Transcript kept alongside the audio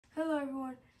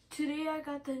Today I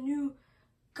got the new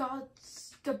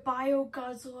the Bio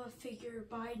Godzilla figure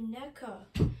by Neca.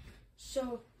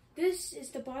 So this is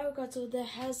the Bio Godzilla that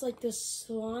has like the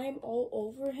slime all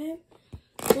over him.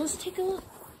 So let's take a look.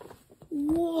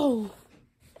 Whoa,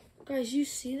 guys, you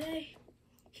see that?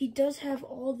 He does have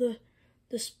all the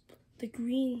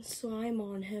green slime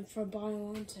on him from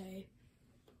Bio.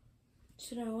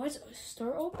 So now let's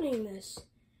start opening this.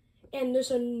 And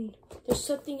there's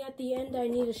something at the end I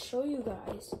need to show you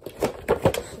guys. So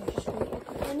just wait at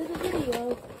the end of the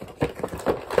video.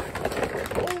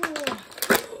 Oh,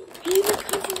 he even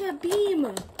comes with a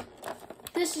beam.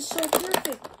 This is so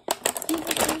perfect. He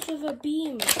even comes with a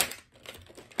beam.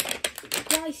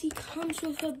 Guys, he comes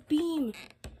with a beam.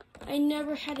 I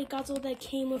never had a Godzilla that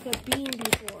came with a beam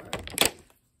before.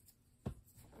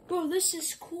 Bro, this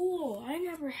is cool. I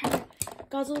never had a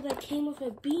Godzilla that came with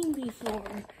a beam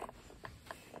before.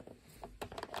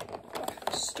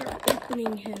 Start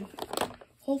opening him.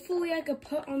 Hopefully I could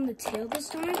put on the tail this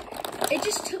time. It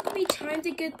just took me time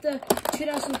to get the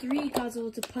 2003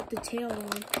 Godzilla to put the tail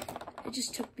on. It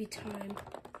just took me time.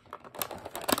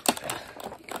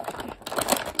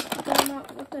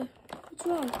 What's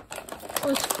wrong? Oh,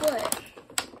 it's split.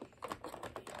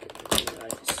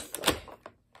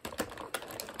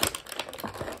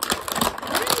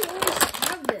 Why do I always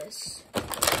have this?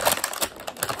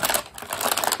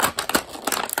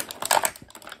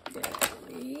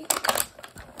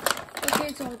 Okay,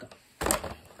 it's all gone.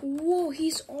 Whoa,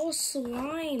 he's all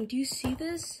slimed. Do you see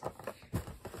this?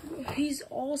 He's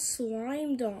all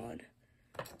slimed on.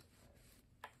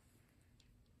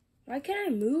 Why can't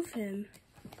I move him?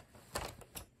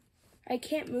 I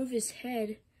can't move his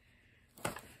head.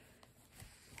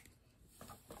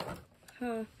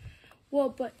 Huh. Well,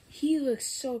 but he looks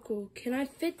so cool. Can I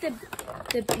fit the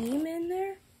beam in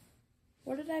there?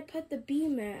 Where did I put the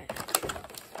beam at?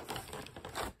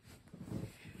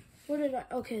 Where did I?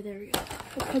 Okay, there we go.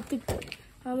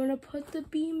 I'm gonna put the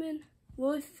beam in.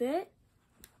 Will it fit?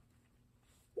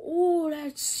 Oh,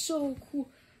 that's so cool.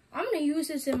 I'm gonna use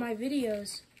this in my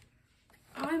videos.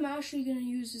 I'm actually gonna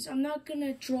use this. I'm not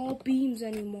gonna draw beams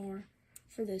anymore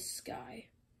for this guy.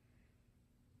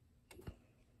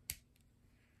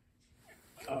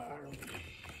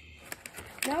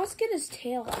 Now let's get his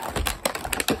tail out.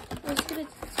 Let's get his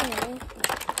tail.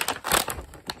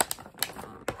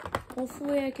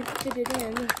 Hopefully I can fit it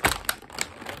in.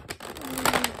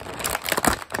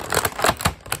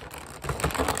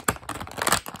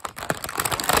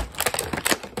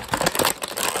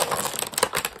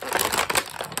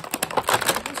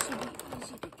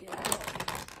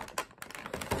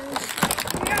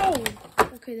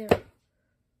 Okay, there we go.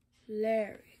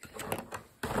 There we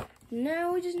go.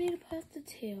 Now we just need to put the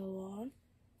tail on.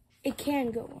 It can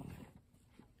go on.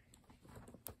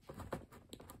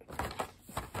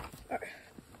 Alright.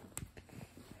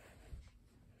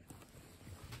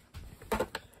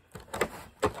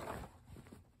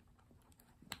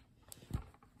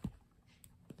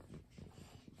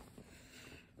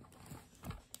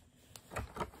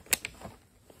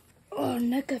 Oh,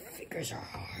 Neca figures are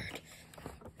hard.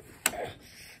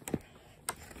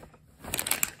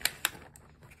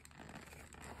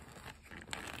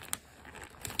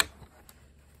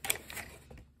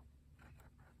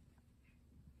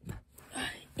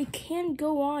 It can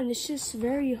go on, it's just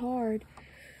very hard.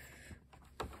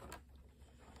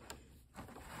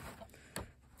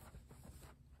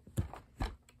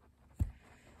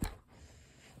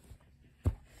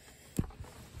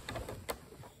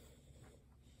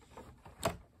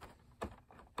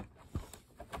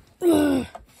 Alright,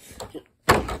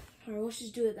 let's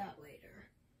just do it that later.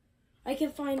 I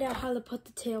can find out how to put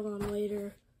the tail on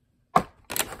later.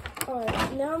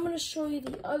 Alright, now I'm going to show you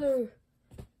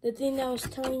the thing that I was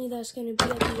telling you that's going to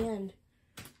be at the end.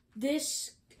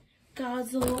 This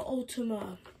Godzilla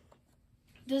Ultima.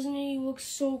 Doesn't he look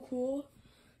so cool?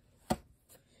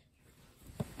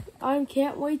 I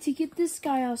can't wait to get this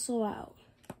guy also out.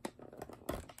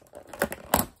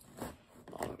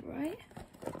 Alright.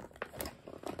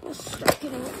 Let's start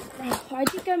getting it. I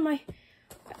think I might...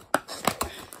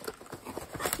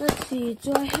 Let's see.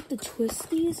 Do I have to twist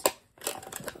these?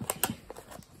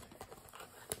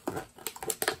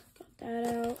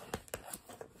 That out.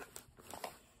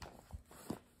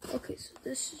 Okay, so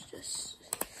this is just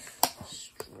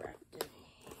strapped in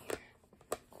here.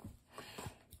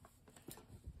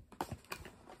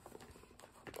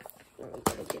 I'm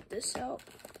gonna get this out.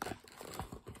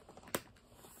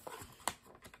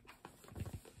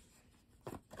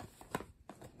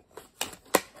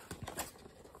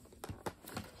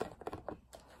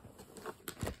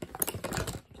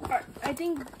 Alright, I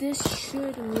think this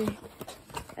should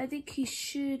I think he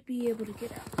should be able to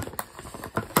get out.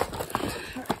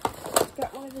 Alright,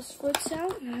 got one of his foots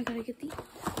out. Now I gotta get the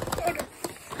other.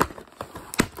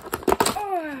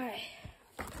 Alright,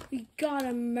 we got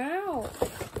him out.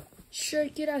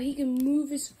 Check it out. He can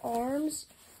move his arms,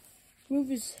 move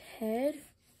his head.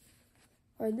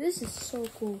 Alright, this is so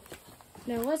cool.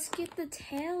 Now let's get the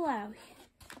tail out.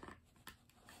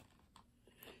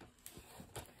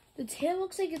 The tail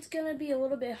looks like it's gonna be a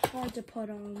little bit hard to put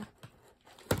on.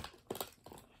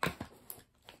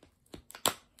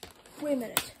 Wait a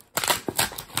minute.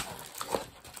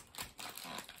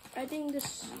 I think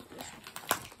this.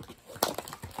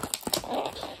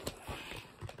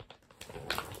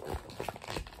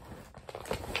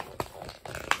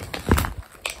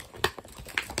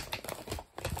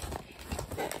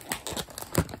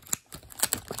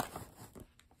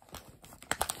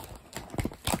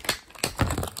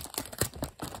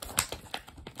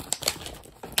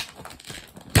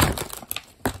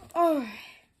 Alright.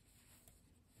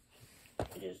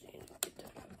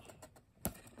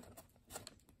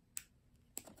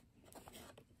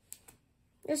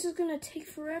 This is gonna take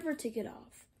forever to get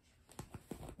off.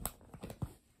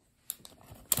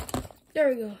 There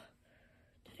we go.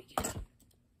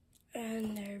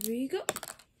 And there we go.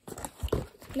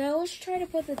 Now let's try to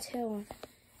put the tail on.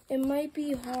 It might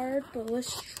be hard, but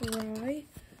let's try.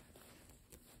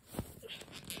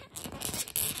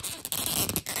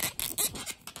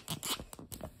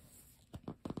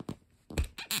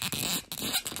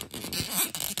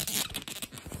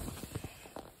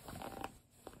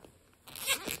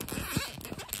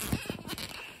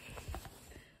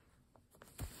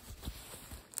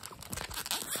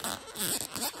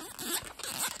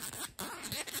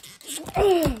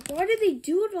 Why did they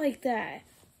do it like that?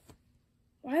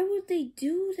 Why would they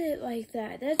do it like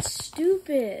that? That's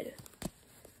stupid.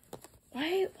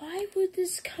 Why would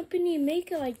this company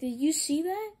make it like that? You see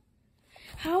that?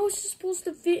 How is it supposed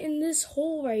to fit in this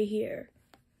hole right here?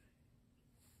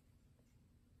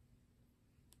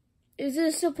 Is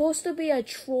this supposed to be a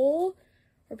troll?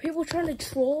 Are people trying to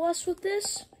troll us with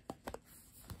this?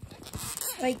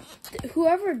 Like,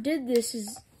 whoever did this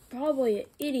is probably an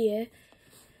idiot.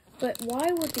 But why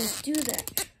would they do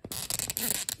that?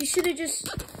 You should have just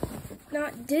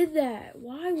not did that.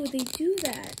 Why would they do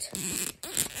that?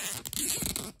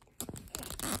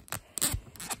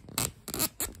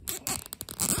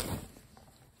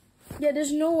 Yeah,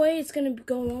 there's no way it's gonna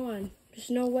go on. There's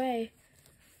no way.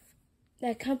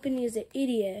 That company is an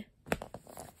idiot.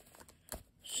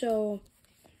 So,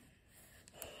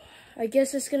 I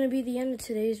guess it's gonna be the end of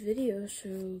today's video.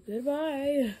 So,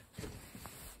 goodbye.